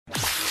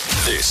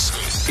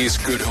This is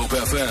Good Hope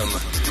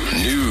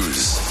FM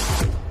News.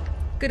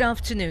 Good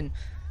afternoon.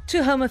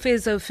 Two Home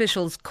Affairs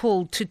officials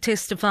called to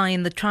testify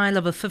in the trial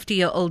of a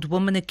 50-year-old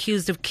woman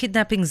accused of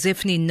kidnapping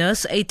Zephany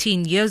Nurse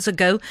 18 years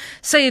ago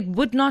say it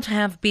would not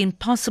have been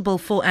possible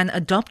for an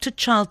adopted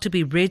child to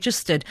be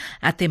registered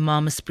at their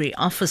Malmesbury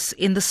office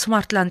in the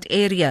Swartland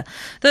area.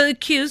 The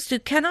accused, who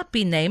cannot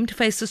be named,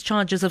 faces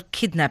charges of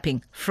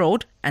kidnapping,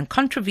 fraud and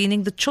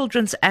contravening the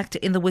Children's Act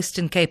in the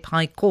Western Cape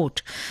High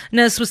Court.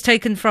 Nurse was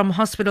taken from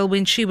hospital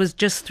when she was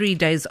just 3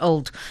 days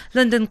old.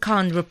 Lyndon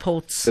Khan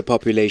reports. The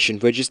population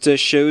register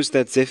shows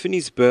that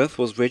Zephany's birth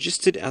was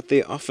registered at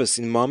their office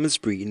in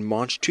Malmesbury in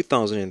March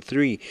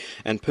 2003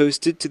 and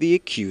posted to the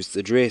accused's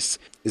address.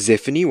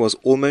 Zephany was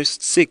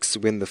almost 6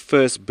 when the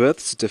first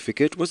birth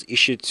certificate was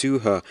issued to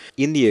her.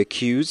 In the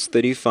accused's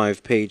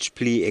 35-page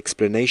plea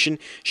explanation,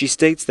 she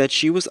states that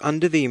she was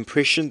under the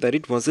impression that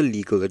it was a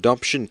legal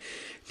adoption.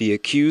 The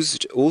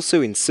accused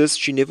also insists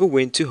she never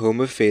went to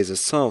Home Affairs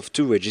herself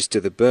to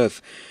register the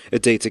birth. A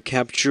data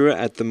capturer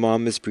at the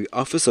Malmesbury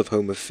Office of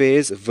Home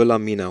Affairs,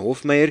 Wilhelmina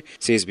Hofmeyer,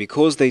 says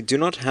because they do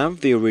not have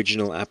the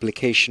original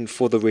application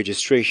for the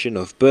registration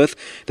of birth,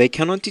 they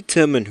cannot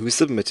determine who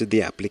submitted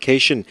the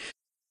application.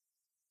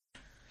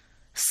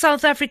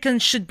 South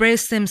Africans should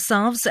brace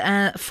themselves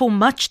for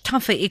much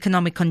tougher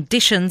economic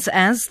conditions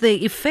as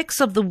the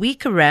effects of the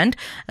weaker rand,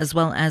 as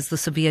well as the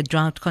severe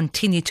drought,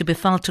 continue to be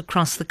felt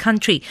across the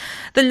country.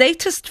 The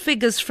latest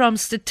figures from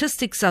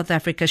Statistics South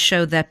Africa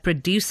show that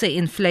producer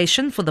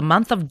inflation for the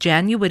month of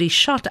January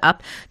shot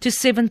up to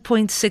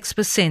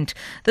 7.6%.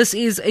 This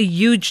is a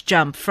huge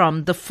jump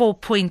from the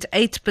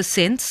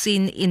 4.8%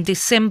 seen in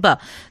December.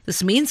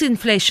 This means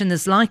inflation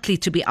is likely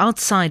to be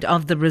outside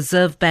of the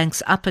Reserve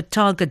Bank's upper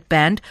target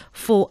band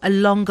for a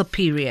longer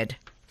period.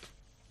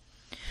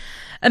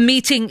 A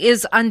meeting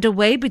is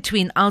underway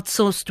between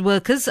outsourced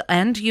workers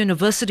and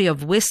University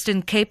of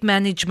Western Cape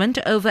management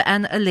over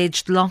an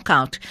alleged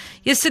lockout.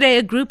 Yesterday,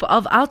 a group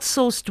of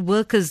outsourced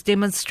workers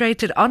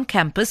demonstrated on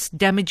campus,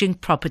 damaging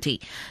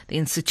property. The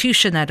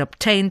institution had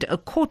obtained a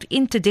court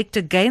interdict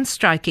against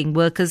striking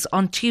workers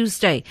on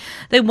Tuesday.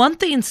 They want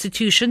the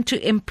institution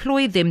to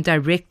employ them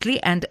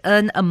directly and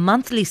earn a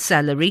monthly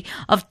salary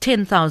of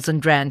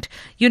 10,000 rand.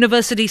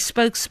 University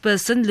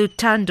spokesperson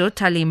Lutando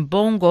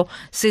Talimbongo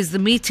says the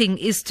meeting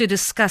is to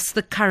discuss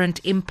the current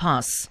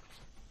impasse.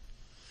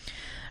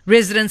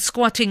 Residents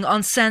squatting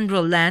on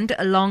Sandral land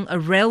along a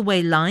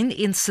railway line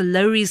in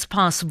Salori's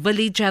Pass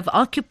village have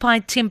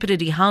occupied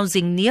temporary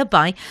housing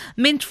nearby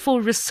meant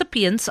for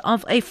recipients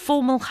of a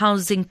formal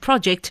housing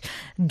project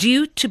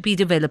due to be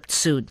developed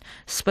soon.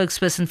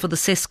 Spokesperson for the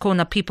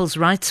Ses'khona People's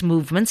Rights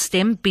Movement,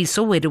 STEM,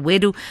 Biso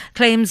Wedu,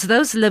 claims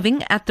those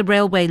living at the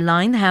railway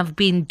line have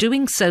been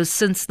doing so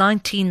since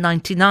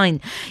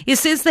 1999. He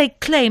says they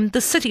claim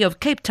the city of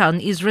Cape Town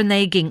is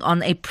reneging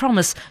on a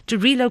promise to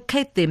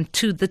relocate them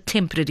to the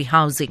temporary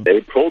housing.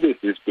 They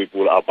promised these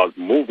people about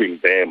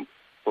moving them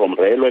from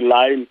railway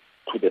line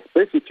to the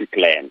specific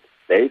land.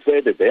 They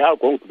said that they are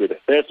going to be the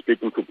first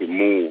people to be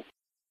moved.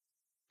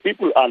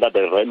 People under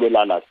the railway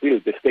line are still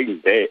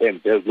staying there,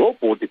 and there's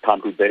nobody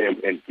come to them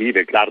and give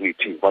a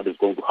clarity what is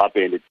going to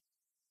happen.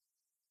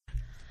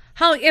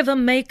 However,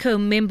 MACO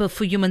member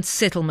for Human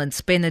Settlements,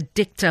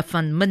 Benedicta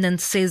van Minnen,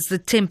 says the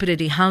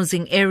temporary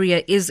housing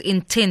area is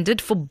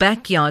intended for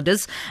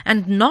backyarders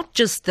and not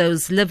just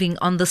those living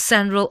on the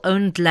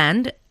Sandral-owned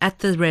land at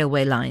the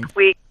railway line.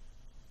 We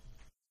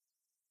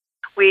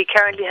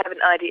currently have an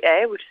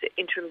IDA, which is the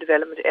Interim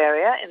Development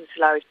Area in the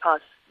Salori's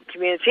Pass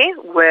community,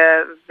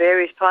 where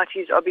various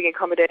parties are being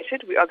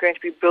accommodated. We are going to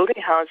be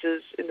building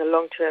houses in the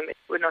long term.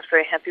 We're not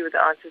very happy with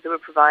the answers that were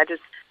provided,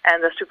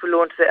 and those took the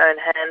law into their own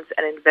hands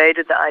and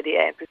invaded the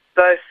IDA.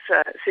 Both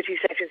City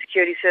Safety and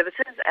Security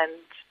Services and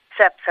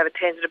SAPS have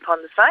attended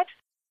upon the site.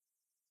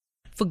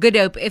 For Good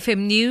Hope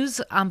FM News,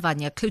 I'm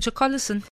Vanya Klucher-Collison.